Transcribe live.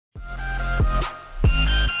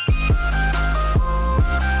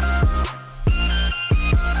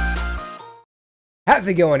How's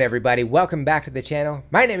it going, everybody? Welcome back to the channel.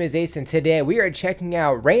 My name is Ace and today we are checking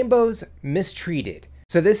out Rainbow's Mistreated.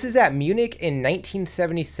 So this is at Munich in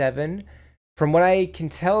 1977. From what I can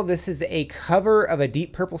tell, this is a cover of a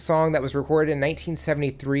Deep Purple song that was recorded in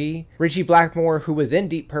 1973. Ritchie Blackmore, who was in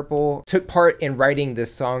Deep Purple, took part in writing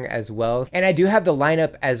this song as well. And I do have the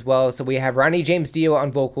lineup as well. So we have Ronnie James Dio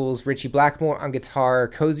on vocals, Ritchie Blackmore on guitar,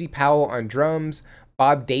 Cozy Powell on drums,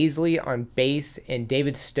 Bob Daisley on bass, and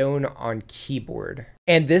David Stone on keyboard.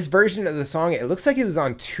 And this version of the song, it looks like it was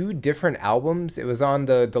on two different albums. It was on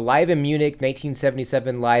the Live in Munich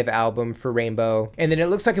 1977 live album for Rainbow. And then it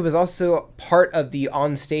looks like it was also part of the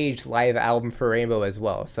On Stage live album for Rainbow as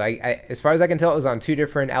well. So as far as I can tell, it was on two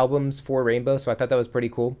different albums for Rainbow. So I thought that was pretty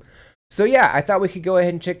cool. So yeah, I thought we could go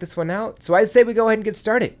ahead and check this one out. So I say we go ahead and get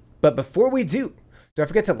started. But before we do, don't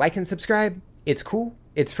forget to like and subscribe. It's cool.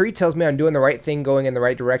 It's free, tells me I'm doing the right thing, going in the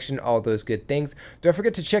right direction, all those good things. Don't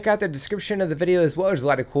forget to check out the description of the video as well. There's a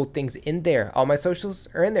lot of cool things in there. All my socials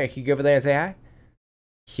are in there. You can go over there and say hi.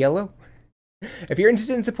 Hello. If you're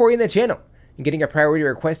interested in supporting the channel and getting a priority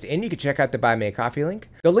request in, you can check out the Buy Me a Coffee link.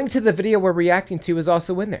 The link to the video we're reacting to is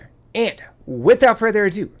also in there. And without further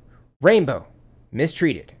ado, Rainbow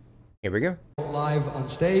Mistreated. Here we go. Live on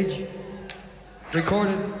stage.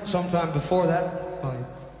 Recorded sometime before that. My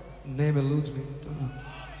name eludes me. Don't know.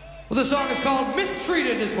 Well, the song is called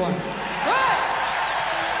Mistreated, this one. Right!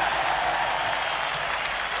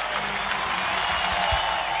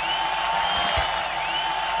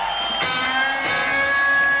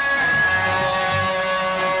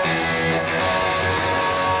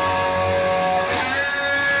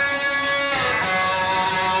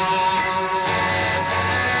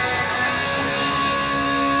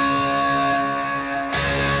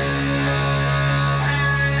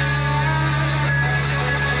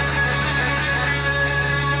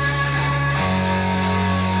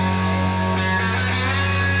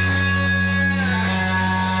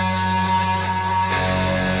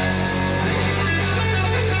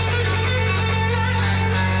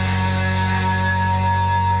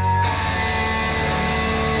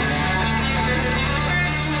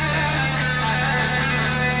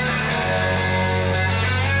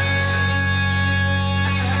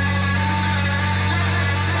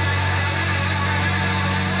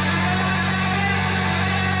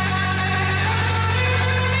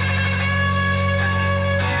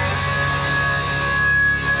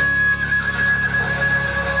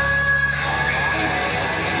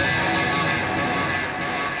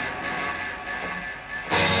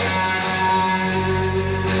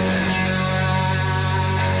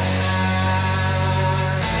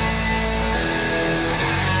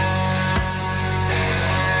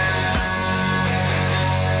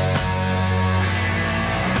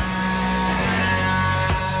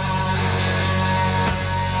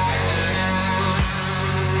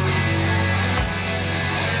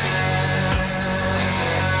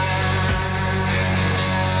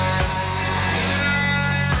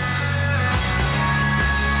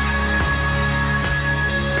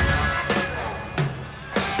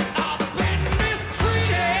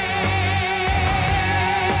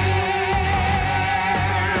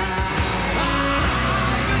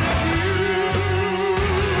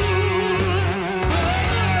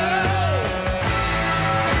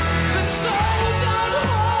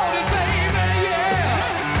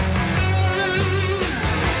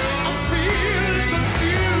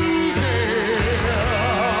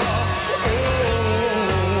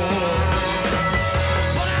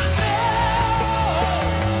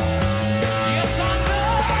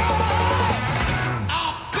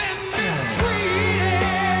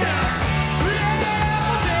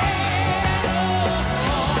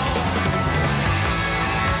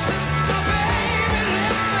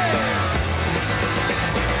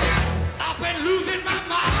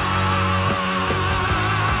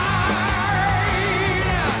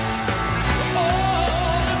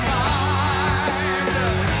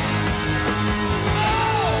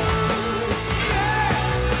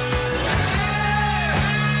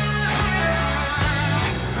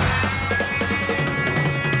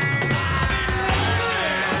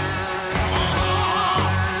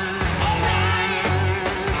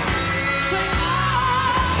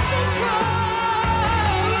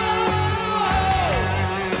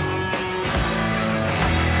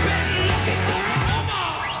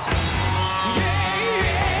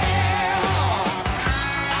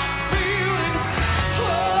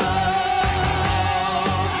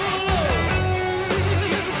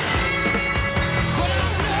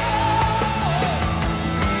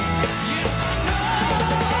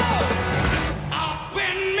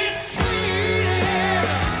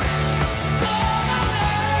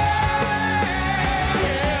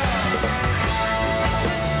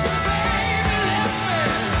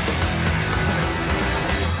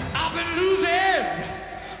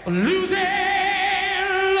 losing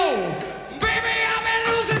low. Baby, I've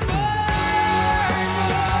been losing mind.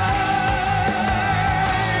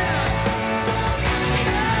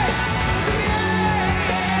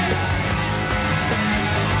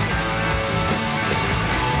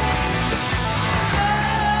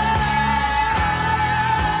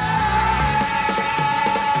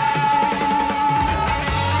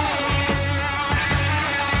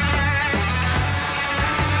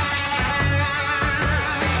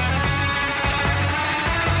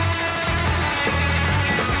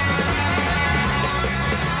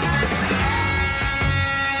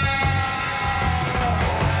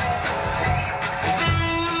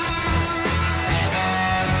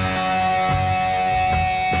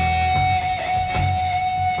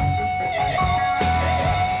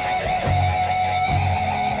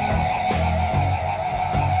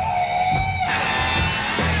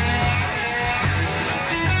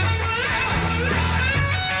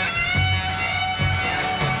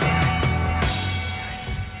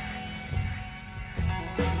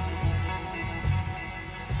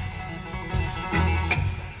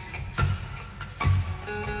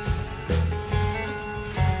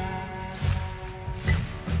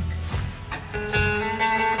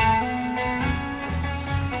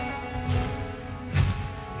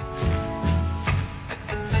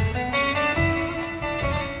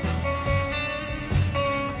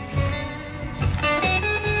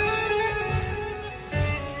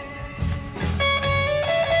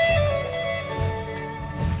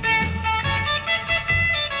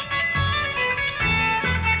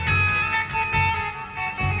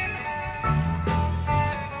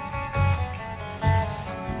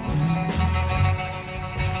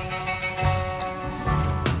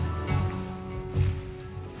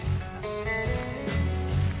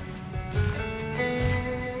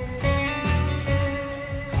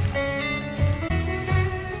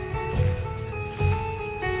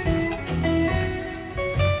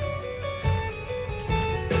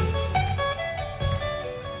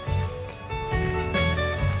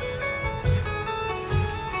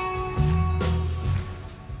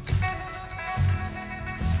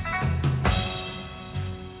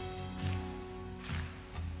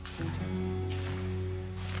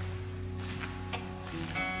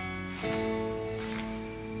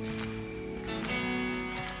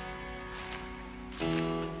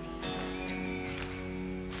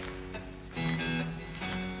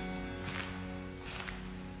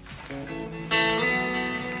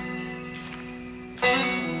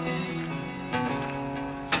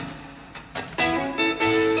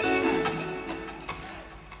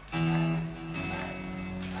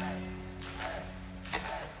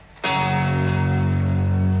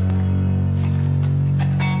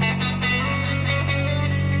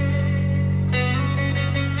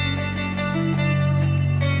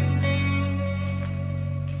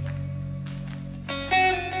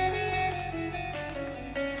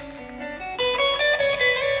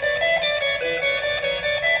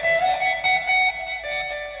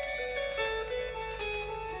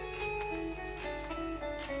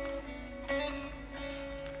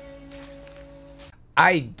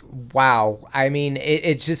 Wow. I mean,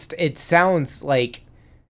 it sounds like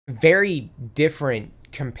very different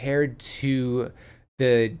compared to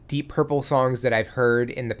the Deep Purple songs that I've heard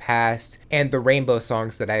in the past and the Rainbow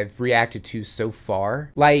songs that I've reacted to so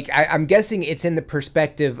far. Like, I'm guessing it's in the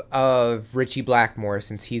perspective of Ritchie Blackmore,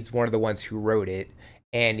 since he's one of the ones who wrote it.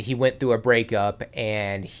 And he went through a breakup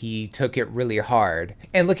and he took it really hard.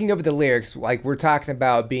 And looking over the lyrics, like, we're talking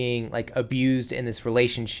about being like abused in this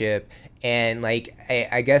relationship, and like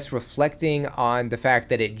I guess reflecting on the fact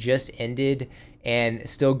that it just ended and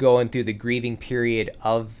still going through the grieving period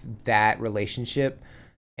of that relationship.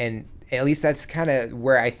 And at least that's kind of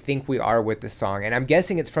where I think we are with the song. And I'm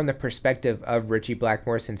guessing it's from the perspective of Ritchie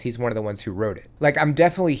Blackmore, since he's one of the ones who wrote it. Like, I'm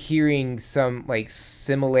definitely hearing some like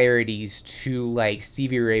similarities to like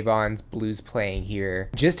Stevie Ray Vaughan's blues playing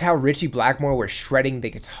here. Just how Ritchie Blackmore was shredding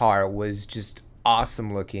the guitar was just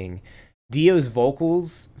awesome looking. Dio's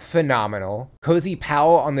vocals, phenomenal. Cozy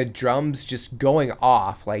Powell on the drums just going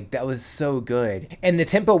off, like that was so good. And the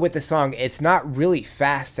tempo with the song, it's not really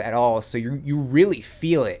fast at all, so you really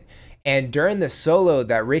feel it. And during the solo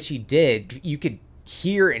that Ritchie did, you could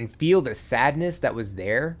hear and feel the sadness that was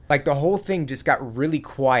there. Like the whole thing just got really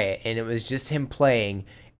quiet and it was just him playing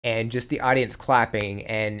and just the audience clapping,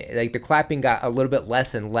 and like the clapping got a little bit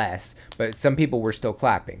less and less, but some people were still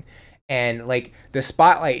clapping. And like the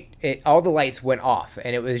spotlight, all the lights went off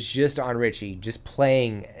and it was just on Ritchie, just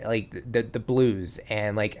playing like the blues.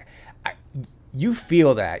 And like, you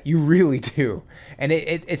feel that, you really do. And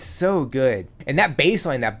it's so good. And that bass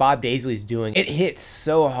line that Bob Daisley's doing, it hits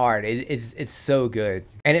so hard. It's so good.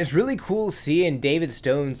 And it's really cool seeing David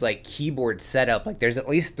Stone's like keyboard setup. Like there's at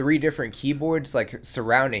least 3 different keyboards like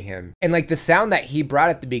surrounding him. And like the sound that he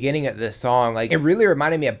brought at the beginning of this song, like it really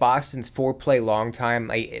reminded me of Boston's 4Play Long Time.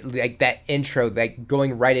 Like that intro, like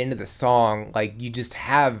going right into the song, like you just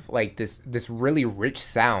have like this really rich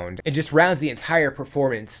sound. It just rounds the entire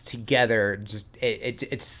performance together. Just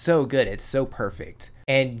it's so good. It's so perfect.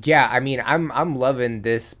 And yeah, I mean, I'm loving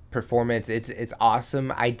this performance. It's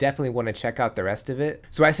awesome. I definitely want to check out the rest of it.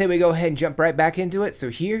 So I say we go ahead and jump right back into it. So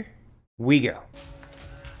here we go.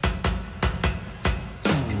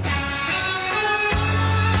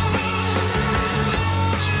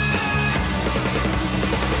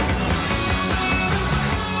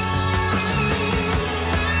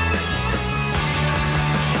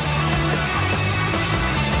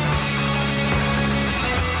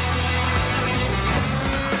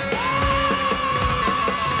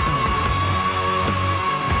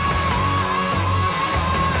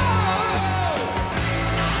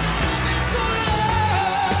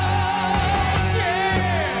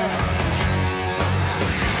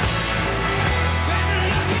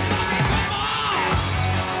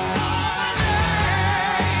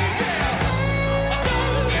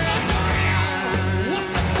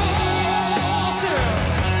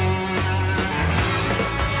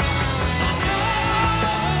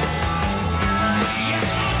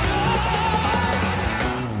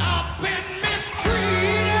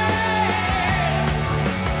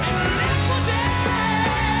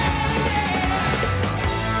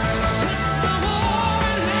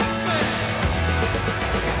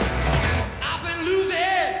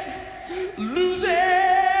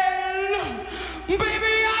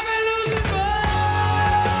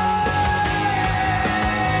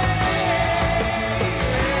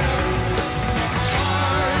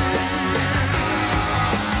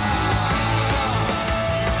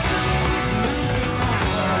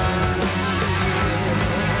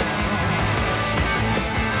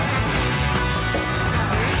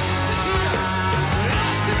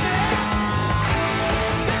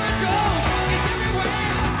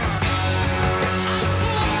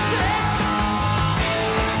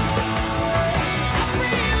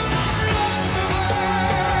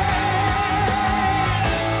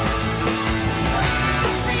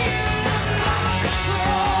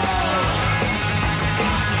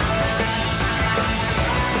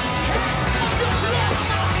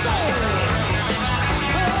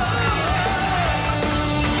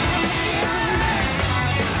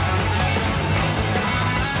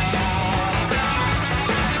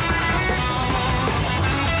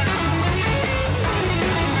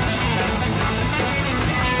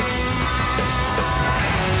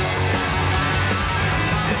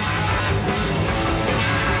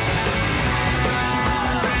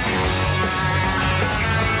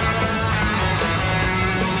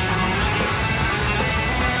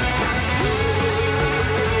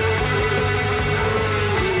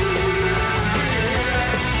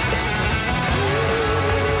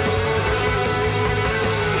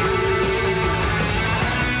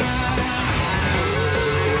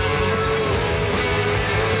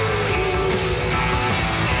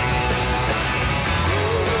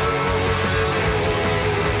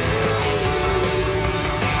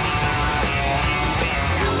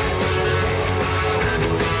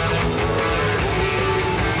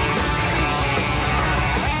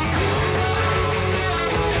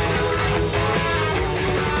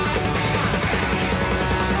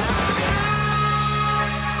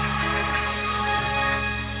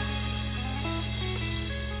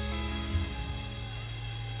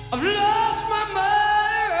 I've lost my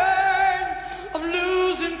mind, I'm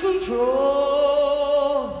losing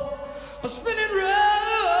control, I'm spinning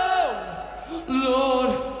round,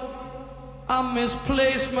 Lord, I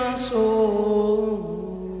misplaced my soul.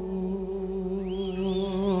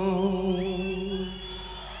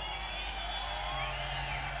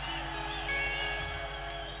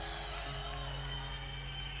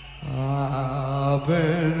 I've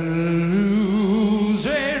been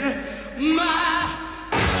losing my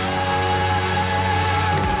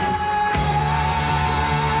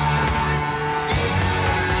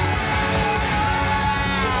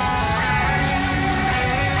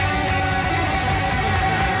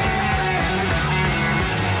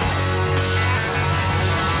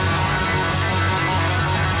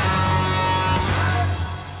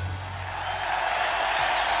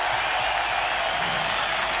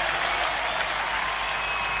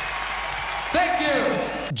Thank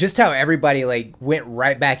you. Just how everybody like went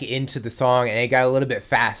right back into the song and it got a little bit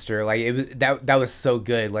faster. Like it was that was so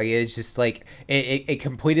good. Like it's just like it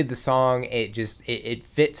completed the song. It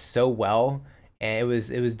fit so well. And it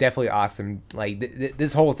was definitely awesome. Like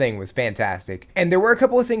this whole thing was fantastic. And there were a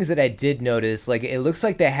couple of things that I did notice. Like it looks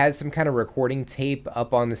like they had some kind of recording tape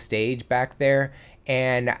up on the stage back there.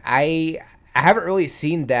 And I haven't really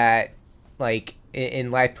seen that like in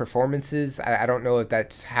live performances. I don't know if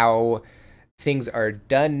that's how things are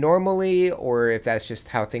done normally or if that's just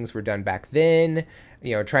how things were done back then.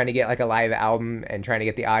 You know, trying to get like a live album and trying to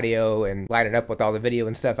get the audio and line it up with all the video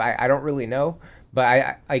and stuff. I don't really know.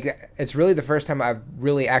 But it's really the first time I've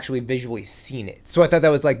really actually visually seen it. So I thought that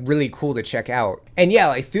was like really cool to check out. And yeah,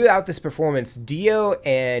 like throughout this performance, Dio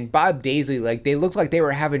and Bob Daisley, like they looked like they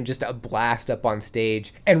were having just a blast up on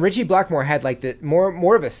stage. And Richie Blackmore had like the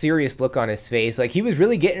more of a serious look on his face. Like he was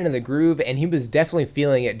really getting into the groove and he was definitely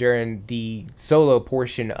feeling it during the solo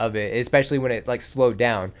portion of it, especially when it like slowed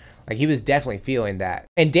down. Like he was definitely feeling that.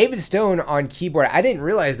 And David Stone on keyboard, I didn't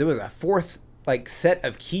realize there was a fourth like set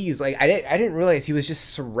of keys. Like I didn't realize he was just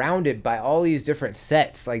surrounded by all these different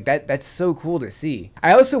sets. Like that's so cool to see.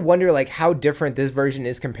 I also wonder like how different this version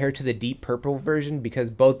is compared to the Deep Purple version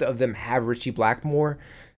because both of them have Richie Blackmore.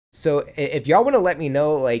 So if y'all want to let me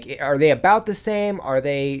know, like are they about the same? Are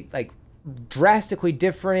they like drastically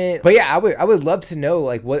different? But yeah, I would love to know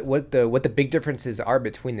like what the big differences are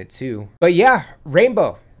between the two. But yeah,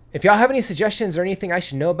 Rainbow. If y'all have any suggestions or anything I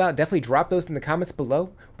should know about, definitely drop those in the comments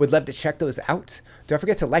below. Would love to check those out. Don't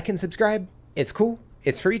forget to like and subscribe. It's cool.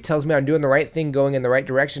 It's free. Tells me I'm doing the right thing, going in the right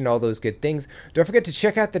direction, all those good things. Don't forget to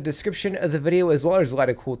check out the description of the video as well. There's a lot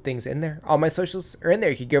of cool things in there. All my socials are in there.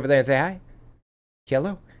 You can go over there and say hi.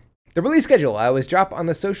 Hello. The release schedule, I always drop on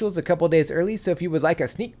the socials a couple days early, so if you would like a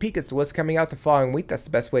sneak peek as to what's coming out the following week, that's the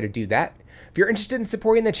best way to do that. If you're interested in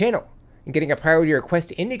supporting the channel and getting a priority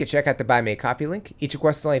request in, you can check out the Buy Me a Coffee link. Each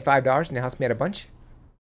request is only $5 and it helps me out a bunch.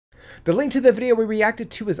 The link to the video we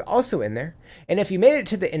reacted to is also in there. And if you made it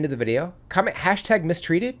to the end of the video, comment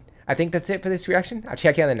 #Mistreated. I think that's it for this reaction. I'll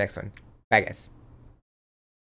check you on the next one. Bye guys.